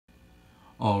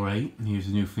Alright, here's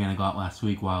a new fan I got last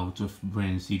week while I was with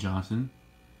Brandon C. Johnson.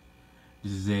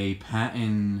 This is a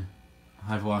Patton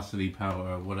high velocity power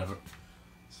or whatever.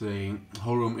 It's a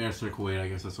whole room air circuit, I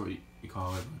guess that's what you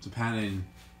call it. It's a Patton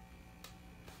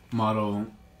model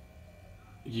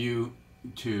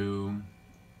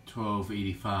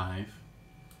U2-1285.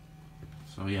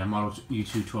 So yeah, model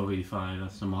U2-1285,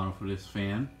 that's the model for this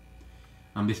fan.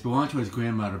 This belonged to his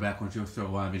grandmother back when she was still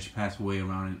alive, and she passed away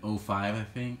around in 05, I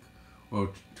think,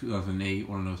 or 2008,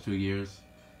 one of those 2 years.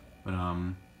 But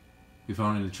we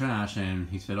found it in the trash, and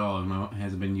he said, "Oh, it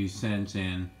hasn't been used since."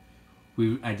 And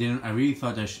I really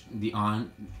thought that the aunt,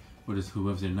 or just who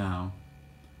lives there now,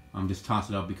 just tossed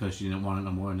it out because she didn't want it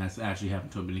no more, and that's actually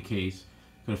happened to have been the case.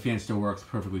 But the fan still works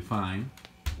perfectly fine.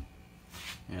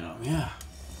 Yeah.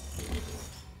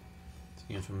 That's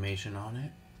the information on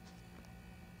it.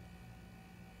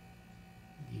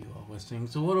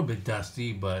 It's a little bit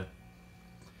dusty, but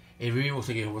it really looks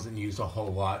like it wasn't used a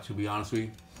whole lot, to be honest with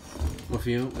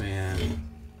you. And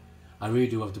I really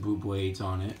do love the blue blades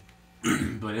on it.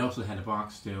 But it also had a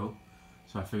box still,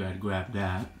 so I figured I'd grab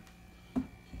that.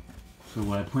 So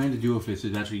what I plan to do with this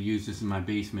is actually use this in my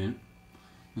basement.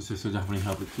 This will definitely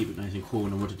help it keep it nice and cool in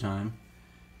the wintertime,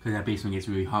 because that basement gets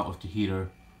really hot with the heater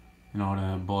and all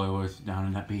the boilers down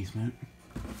in that basement.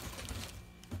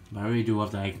 But I really do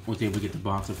love that I was able to get the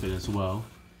box of it as well.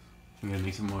 I'm gonna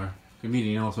make some more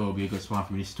convenient. Also, it'll be a good spot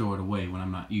for me to store it away when I'm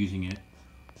not using it.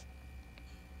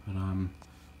 But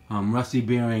rusty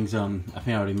bearings. I think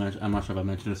I already mentioned. I'm not sure if I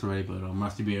mentioned this already, but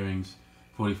rusty bearings.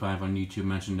 45 on YouTube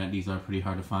mentioned that these are pretty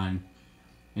hard to find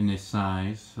in this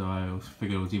size. So I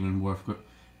figured it was even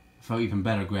felt even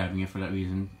better grabbing it for that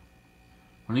reason.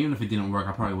 And even if it didn't work,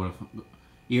 I probably would have.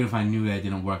 Even if I knew that it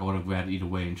didn't work, I would have grabbed it either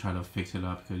way and tried to fix it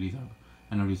up, because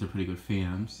I know these are pretty good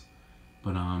fans.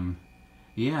 But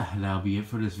yeah, that'll be it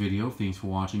for this video. Thanks for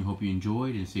watching. Hope you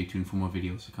enjoyed, and stay tuned for more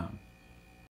videos to come.